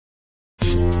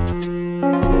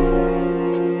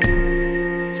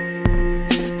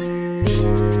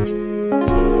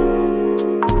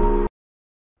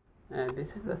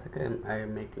the second I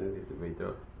am making this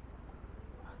video.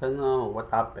 I don't know what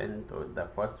happened to the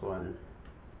first one.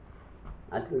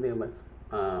 I think they was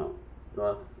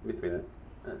lost between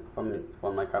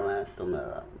from my camera to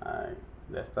my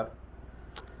desktop.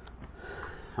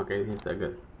 Okay, this is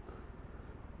good.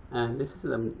 And this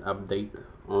is an update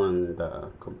on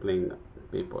the complaint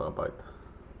people about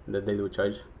the daily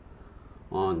charge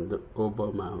on the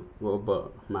uberman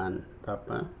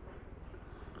tampa.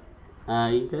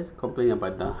 You guys complain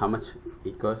about how much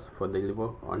it costs for deliver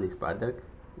on his product,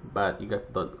 but you guys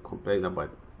don't complain about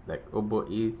like Uber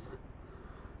Eats,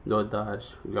 DoorDash,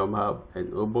 Grubhub,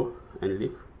 and Uber and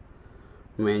Lyft.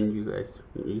 When you guys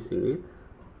using it,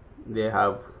 they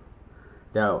are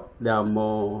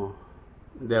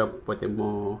putting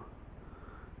more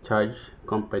charge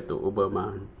compared to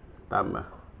uberman tampa.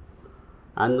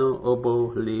 I know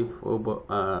Uber, Lyft, Uber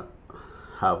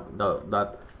have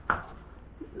that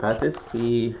process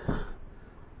fee,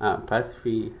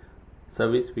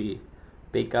 service fee,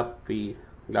 pickup fee,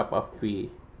 drop-off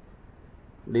fee,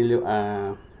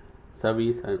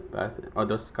 service and all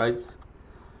those cards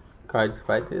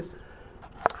prices,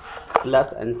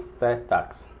 plus and sales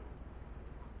tax.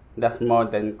 That's more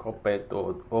than compared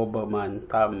to uberman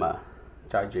tampa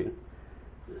charging.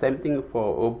 Same thing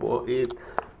for Uber Eats,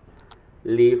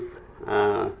 Lyft,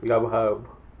 Grubhub,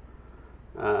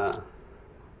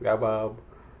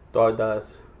 DoorDash.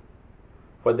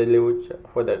 For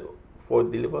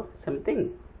deliver, same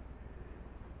thing.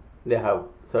 They have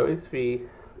service fee,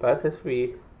 process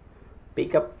fee,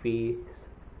 pickup fees,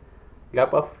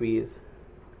 drop-off fees,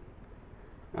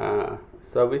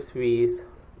 service fees,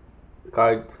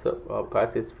 card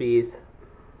process fees,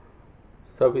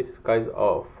 service cards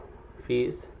of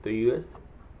fees to use,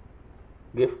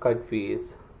 gift card fees,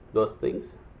 those things.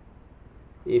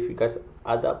 If you guys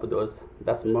add up those,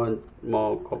 that's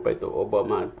more compared to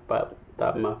uberman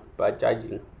tampa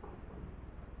charging.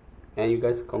 And you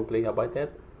guys complain about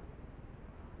that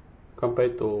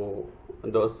compared to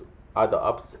those other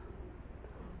apps.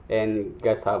 And you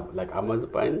guys have like Amazon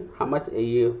Prime. How much a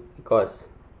year it costs?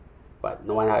 But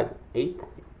no one had 8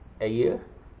 a year.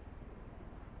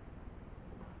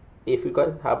 If you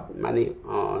guys have money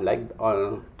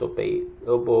to pay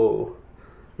Uber,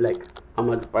 like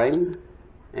Amazon Prime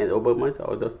and uberman,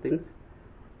 all those things,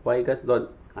 why you guys don't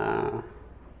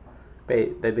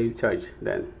pay the daily charge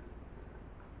then?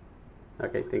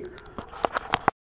 Okay, thanks.